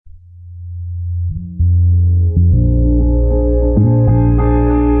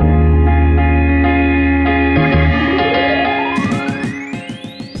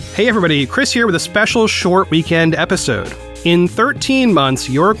Hey everybody, Chris here with a special short weekend episode. In 13 months,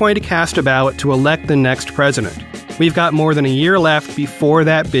 you're going to cast a ballot to elect the next president. We've got more than a year left before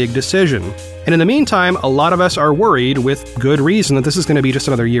that big decision. And in the meantime, a lot of us are worried, with good reason, that this is going to be just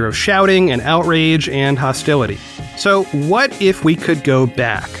another year of shouting and outrage and hostility. So what if we could go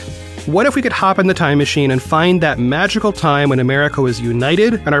back? What if we could hop in the time machine and find that magical time when America was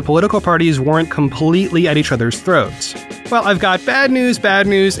united and our political parties weren't completely at each other's throats? Well, I've got bad news,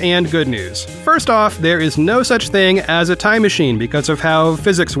 and good news. First off, there is no such thing as a time machine because of how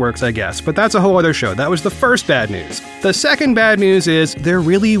physics works, I guess, but that's a whole other show. That was the first bad news. The second bad news is there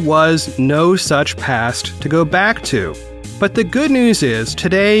really was no such past to go back to. But the good news is,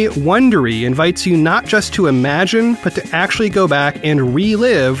 today, Wondery invites you not just to imagine, but to actually go back and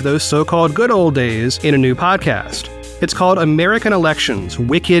relive those so-called good old days in a new podcast. It's called American Elections: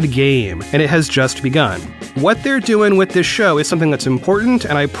 Wicked Game, and it has just begun. What they're doing with this show is something that's important,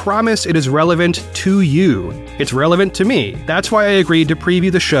 and I promise it is relevant to you. It's relevant to me. That's why I agreed to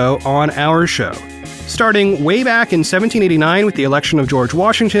preview the show on our show. Starting way back in 1789 with the election of George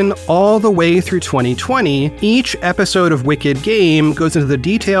Washington, all the way through 2020, each episode of Wicked Game goes into the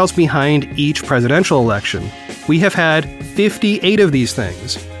details behind each presidential election. We have had 58 of these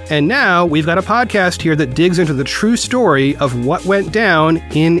things. And now we've got a podcast here that digs into the true story of what went down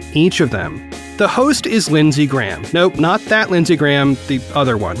in each of them. The host is Lindsey Graham. Nope, not that Lindsey Graham, the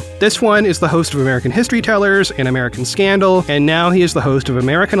other one. This one is the host of American History Tellers and American Scandal, and now he is the host of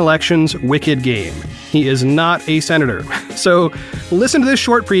American Elections: Wicked Game. He is not a senator. So listen to this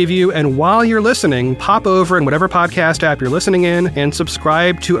short preview, and while you're listening, pop over in whatever podcast app you're listening in and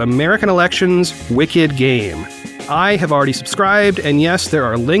subscribe to American Elections: Wicked Game. I have already subscribed, and yes, there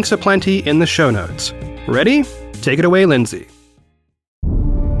are links aplenty in the show notes. Ready? Take it away, Lindsey.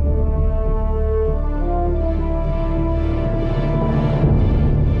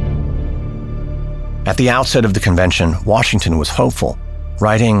 At the outset of the convention, Washington was hopeful,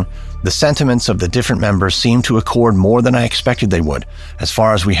 writing, "The sentiments of the different members seem to accord more than I expected they would, as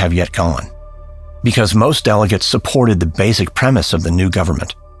far as we have yet gone." Because most delegates supported the basic premise of the new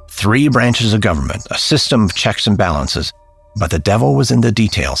government. 3 branches of government, a system of checks and balances, but the devil was in the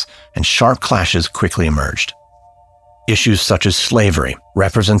details, and sharp clashes quickly emerged. Issues such as slavery,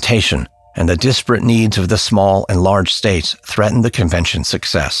 representation, and the disparate needs of the small and large states threatened the convention's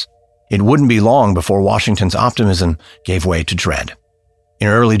success. It wouldn't be long before Washington's optimism gave way to dread. In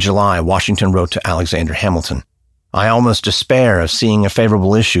early July, Washington wrote to Alexander Hamilton, "I almost despair of seeing a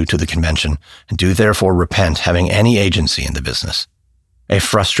favorable issue to the convention, and do therefore repent having any agency in the business." A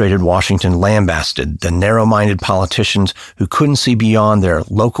frustrated Washington lambasted the narrow-minded politicians who couldn't see beyond their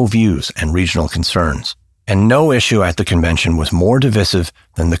local views and regional concerns. And no issue at the convention was more divisive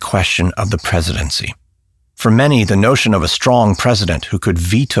than the question of the presidency. For many, the notion of a strong president who could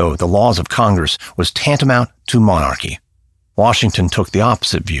veto the laws of Congress was tantamount to monarchy. Washington took the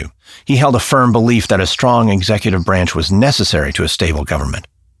opposite view. He held a firm belief that a strong executive branch was necessary to a stable government.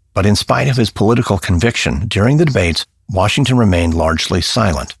 But in spite of his political conviction, during the debates, Washington remained largely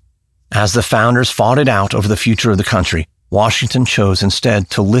silent. As the founders fought it out over the future of the country, Washington chose instead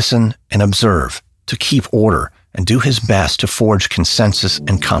to listen and observe, to keep order, and do his best to forge consensus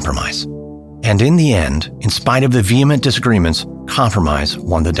and compromise. And in the end, in spite of the vehement disagreements, compromise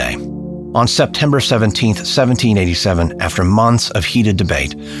won the day. On September 17, 1787, after months of heated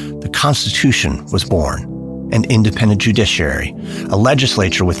debate, the Constitution was born. An independent judiciary, a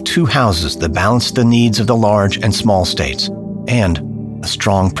legislature with 2 houses that balanced the needs of the large and small states, and a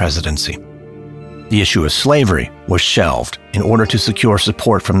strong presidency. The issue of slavery was shelved in order to secure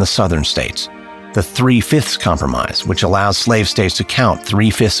support from the southern states. The 3/5 compromise, which allows slave states to count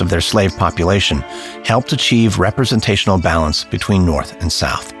 3/5 of their slave population, helped achieve representational balance between North and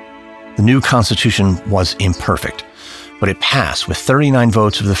South. The new Constitution was imperfect, but it passed with 39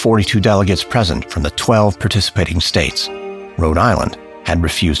 votes of the 42 delegates present from the 12 participating states. Rhode Island had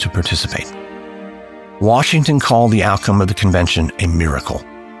refused to participate. Washington called the outcome of the convention a miracle.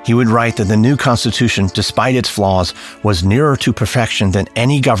 He would write that the new Constitution, despite its flaws, was nearer to perfection than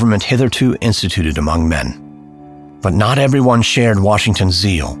any government hitherto instituted among men. But not everyone shared Washington's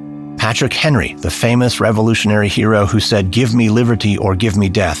zeal. Patrick Henry, the famous revolutionary hero who said, "Give me liberty or give me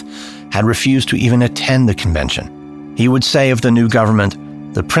death," had refused to even attend the convention. He would say of the new government,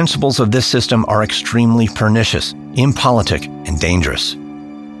 "The principles of this system are extremely pernicious, impolitic, and dangerous."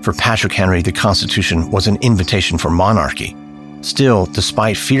 For Patrick Henry, the Constitution was an invitation for monarchy. Still,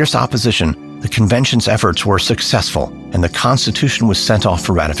 despite fierce opposition, the convention's efforts were successful, and the Constitution was sent off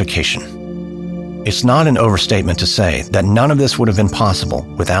for ratification. It's not an overstatement to say that none of this would have been possible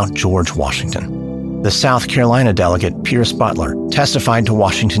without George Washington. The South Carolina delegate, Pierce Butler, testified to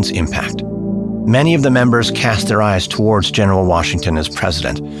Washington's impact. Many of the members cast their eyes towards General Washington as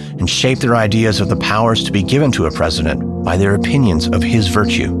president and shaped their ideas of the powers to be given to a president by their opinions of his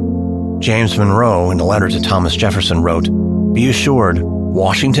virtue. James Monroe, in a letter to Thomas Jefferson, wrote, "Be assured,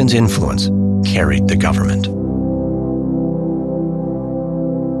 Washington's influence carried the government."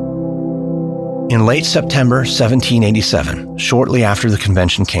 In late September 1787, shortly after the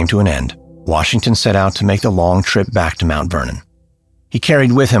convention came to an end, Washington set out to make the long trip back to Mount Vernon. He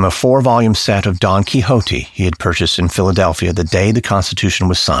carried with him a 4-volume set of Don Quixote he had purchased in Philadelphia the day the Constitution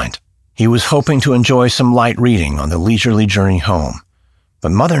was signed. He was hoping to enjoy some light reading on the leisurely journey home,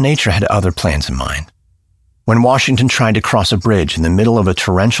 but Mother Nature had other plans in mind. When Washington tried to cross a bridge in the middle of a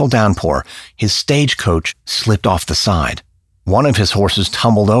torrential downpour, his stagecoach slipped off the side. One of his horses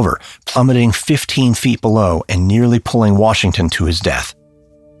tumbled over, plummeting 15 feet below and nearly pulling Washington to his death.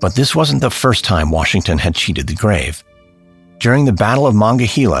 But this wasn't the first time Washington had cheated the grave. During the Battle of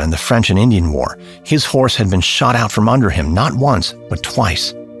Monongahela in the French and Indian War, his horse had been shot out from under him not once, but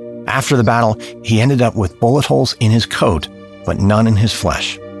twice. After the battle, he ended up with bullet holes in his coat, but none in his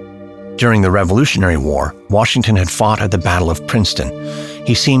flesh. During the Revolutionary War, Washington had fought at the Battle of Princeton.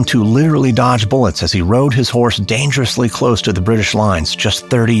 He seemed to literally dodge bullets as he rode his horse dangerously close to the British lines just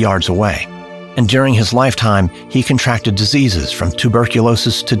 30 yards away. And during his lifetime, he contracted diseases from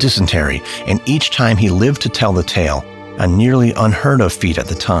tuberculosis to dysentery, and each time he lived to tell the tale, a nearly unheard-of feat at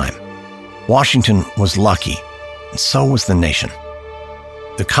the time. Washington was lucky, and so was the nation.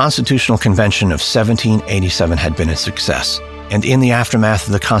 The Constitutional Convention of 1787 had been a success, and in the aftermath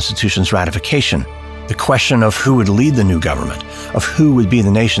of the Constitution's ratification, the question of who would lead the new government, of who would be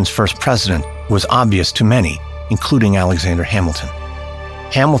the nation's first president, was obvious to many, including Alexander Hamilton.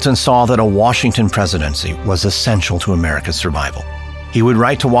 Hamilton saw that a Washington presidency was essential to America's survival. He would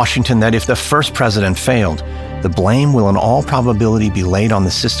write to Washington that if the first president failed, the blame will in all probability be laid on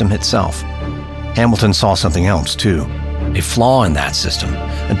the system itself. Hamilton saw something else, too. A flaw in that system,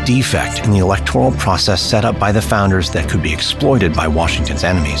 a defect in the electoral process set up by the founders that could be exploited by Washington's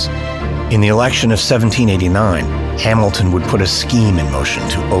enemies. In the election of 1789, Hamilton would put a scheme in motion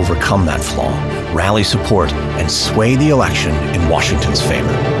to overcome that flaw, rally support, and sway the election in Washington's favor.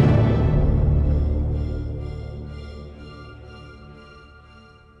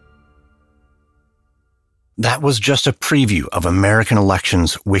 That was just a preview of American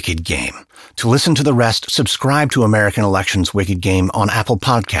Election's Wicked Game. To listen to the rest, subscribe to American Election's Wicked Game on Apple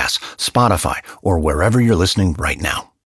Podcasts, Spotify, or wherever you're listening right now.